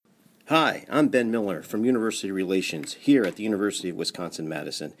Hi, I'm Ben Miller from University Relations here at the University of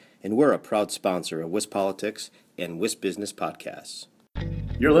Wisconsin-Madison, and we're a proud sponsor of WisPolitics and WisBusiness podcasts.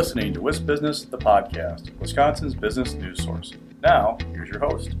 You're listening to WisBusiness, the podcast, Wisconsin's business news source. Now, here's your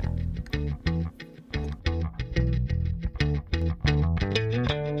host.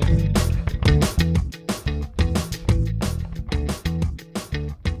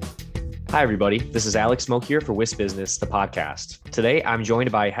 Hi, everybody. This is Alex Smoke here for WisBusiness, the podcast. Today, I'm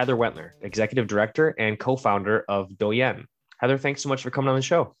joined by Heather Wentler, Executive Director and co-founder of Doyen. Heather, thanks so much for coming on the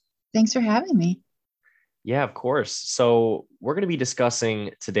show. Thanks for having me. Yeah, of course. So we're going to be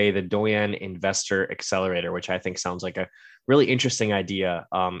discussing today the Doyen Investor Accelerator, which I think sounds like a really interesting idea.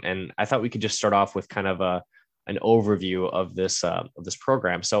 And I thought we could just start off with kind of an overview of this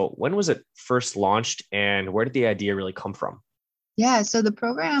program. So when was it first launched, and where did the idea really come from? Yeah, so the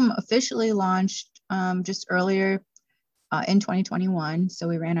program officially launched just earlier in 2021. So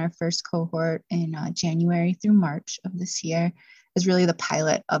we ran our first cohort in January through March of this year as really the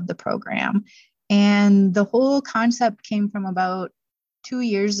pilot of the program. And the whole concept came from about 2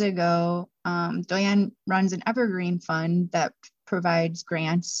 years ago. Doyen runs an evergreen fund that provides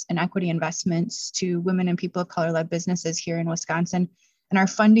grants and equity investments to women and people of color-led businesses here in Wisconsin. And our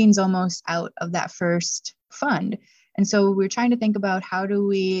funding's almost out of that first fund. And so we're trying to think about how do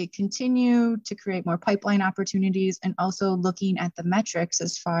we continue to create more pipeline opportunities, and also looking at the metrics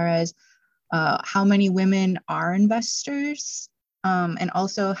as far as how many women are investors, and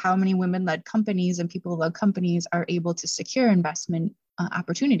also how many women-led companies and people-led companies are able to secure investment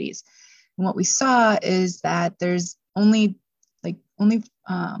opportunities. And what we saw is that there's only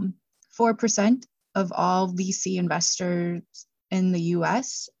 4% of all VC investors in the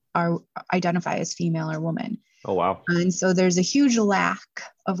US are identify as female or woman. Oh, wow. And so there's a huge lack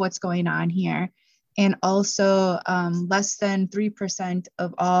of what's going on here. And also less than 3%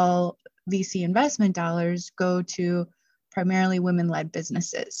 of all VC investment dollars go to primarily women-led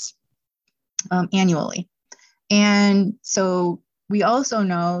businesses annually. And so we also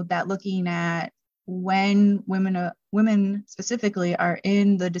know that looking at when women specifically are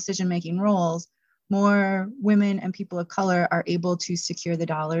in the decision-making roles, more women and people of color are able to secure the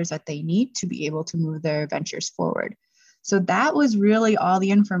dollars that they need to be able to move their ventures forward. So that was really all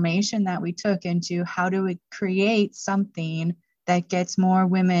the information that we took into how do we create something that gets more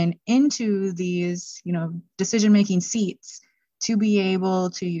women into these, decision-making seats to be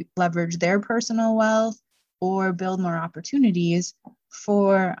able to leverage their personal wealth or build more opportunities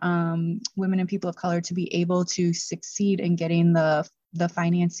for women and people of color to be able to succeed in getting the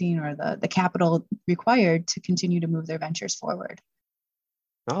financing or the capital required to continue to move their ventures forward.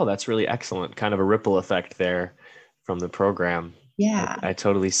 Oh, that's really excellent. Kind of a ripple effect there from the program. Yeah. I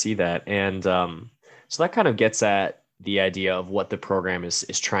totally see that. And so that kind of gets at the idea of what the program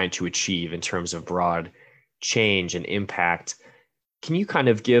is trying to achieve in terms of broad change and impact. Can you kind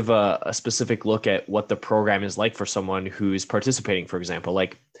of give a specific look at what the program is like for someone who's participating, for example?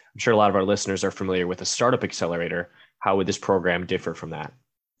 Like, I'm sure a lot of our listeners are familiar with a startup accelerator. How would this program differ from that?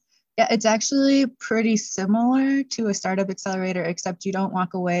 Yeah, it's actually pretty similar to a startup accelerator, except you don't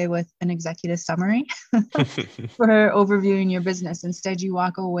walk away with an executive summary for overviewing your business. Instead, you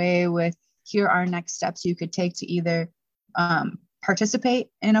walk away with, here are next steps you could take to either participate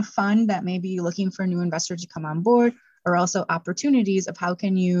in a fund that may be looking for new investors to come on board, or also opportunities of how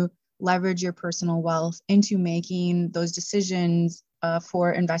can you leverage your personal wealth into making those decisions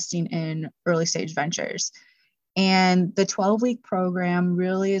for investing in early stage ventures. And the 12-week program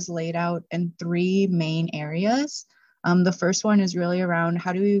really is laid out in 3 main areas. The first one is really around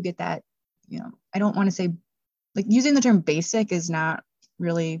how do you get that, I don't want to say, like, using the term basic is not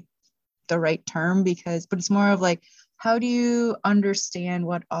really the right term but it's more of like, how do you understand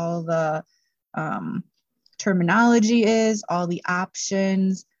what all the terminology is, all the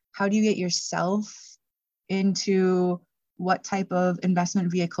options? How do you get yourself into what type of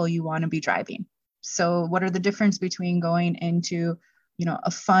investment vehicle you want to be driving? So what are the difference between going into, a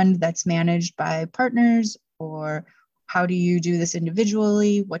fund that's managed by partners, or how do you do this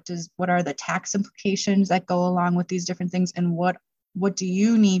individually? What are the tax implications that go along with these different things? And what do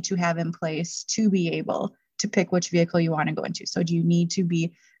you need to have in place to be able to pick which vehicle you want to go into? So do you need to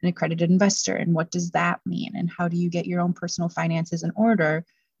be an accredited investor? And what does that mean? And how do you get your own personal finances in order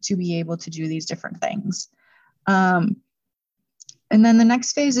to be able to do these different things? And then the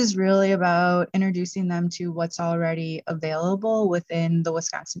next phase is really about introducing them to what's already available within the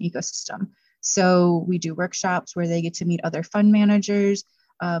Wisconsin ecosystem. So we do workshops where they get to meet other fund managers.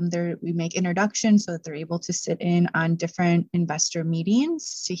 We make introductions so that they're able to sit in on different investor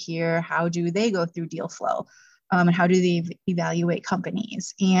meetings to hear how do they go through deal flow, and how do they evaluate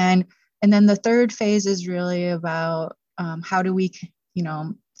companies. And And then the third phase is really about how do we,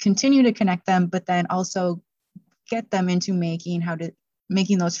 continue to connect them, but then also get them into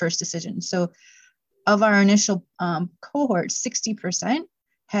making those first decisions. So of our initial cohort, 60%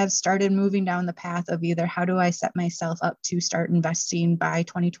 have started moving down the path of either how do I set myself up to start investing by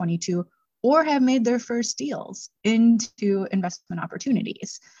 2022, or have made their first deals into investment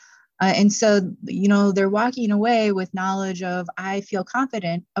opportunities. And so, they're walking away with knowledge of, I feel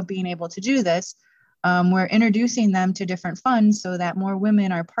confident of being able to do this. We're introducing them to different funds so that more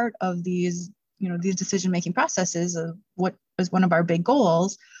women are part of these decision-making processes of what is one of our big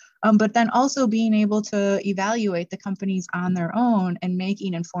goals. But then also being able to evaluate the companies on their own and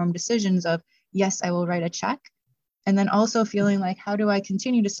making informed decisions of, yes, I will write a check. And then also feeling like, how do I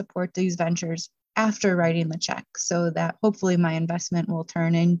continue to support these ventures after writing the check so that hopefully my investment will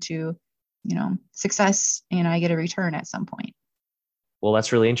turn into, success and I get a return at some point. Well,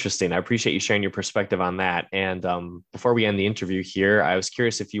 that's really interesting. I appreciate you sharing your perspective on that. And before we end the interview here, I was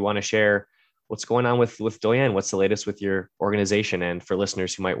curious if you want to share what's going on with Doyen. What's the latest with your organization? And for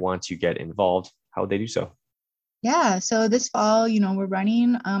listeners who might want to get involved, how would they do so? Yeah, so this fall, we're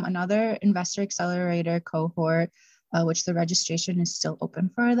running another Investor Accelerator cohort, which the registration is still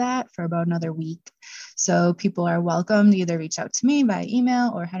open for that for about another week. So people are welcome to either reach out to me by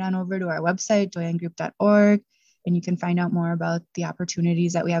email or head on over to our website, doyengroup.org, and you can find out more about the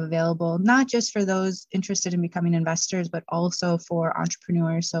opportunities that we have available, not just for those interested in becoming investors, but also for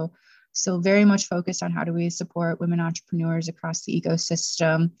entrepreneurs. So still very much focused on how do we support women entrepreneurs across the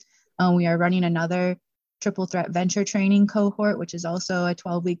ecosystem. We are running another triple threat venture training cohort, which is also a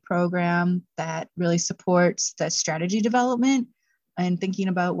 12-week program that really supports the strategy development and thinking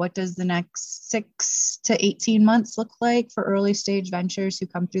about what does the next 6 to 18 months look like for early stage ventures who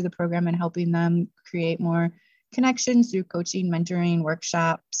come through the program, and helping them create more connections through coaching, mentoring,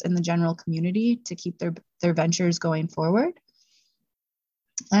 workshops, and the general community to keep their ventures going forward.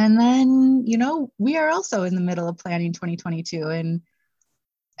 And then, we are also in the middle of planning 2022. And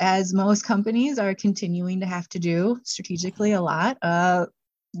as most companies are continuing to have to do strategically a lot,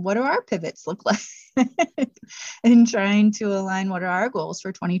 what do our pivots look like? And trying to align what are our goals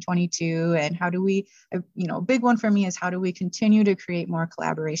for 2022, and how do we, a big one for me is how do we continue to create more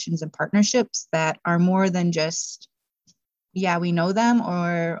collaborations and partnerships that are more than just, yeah, we know them,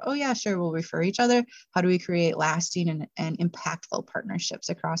 or, oh yeah, sure, we'll refer each other. How do we create lasting and impactful partnerships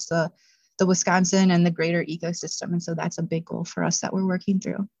across the Wisconsin and the greater ecosystem? And so that's a big goal for us that we're working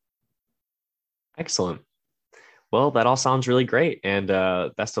through. Excellent. Well, that all sounds really great, and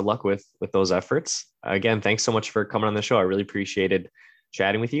best of luck with those efforts. Again, thanks so much for coming on the show. I really appreciated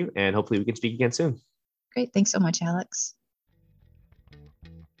chatting with you, and hopefully we can speak again soon. Great. Thanks so much, Alex.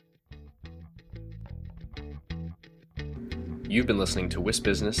 You've been listening to WISP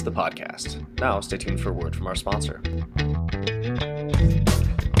Business, the podcast. Now stay tuned for a word from our sponsor.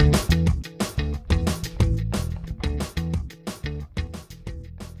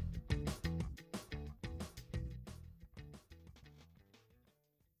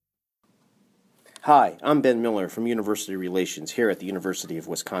 Hi, I'm Ben Miller from University Relations here at the University of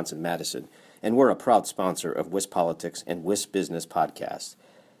Wisconsin-Madison, and we're a proud sponsor of WISP Politics and WISP Business podcast.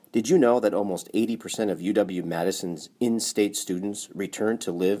 Did you know that almost 80% of UW-Madison's in-state students return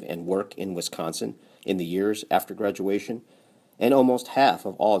to live and work in Wisconsin in the years after graduation? And almost half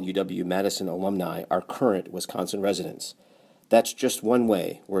of all UW-Madison alumni are current Wisconsin residents. That's just one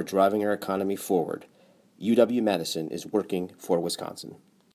way we're driving our economy forward. UW-Madison is working for Wisconsin.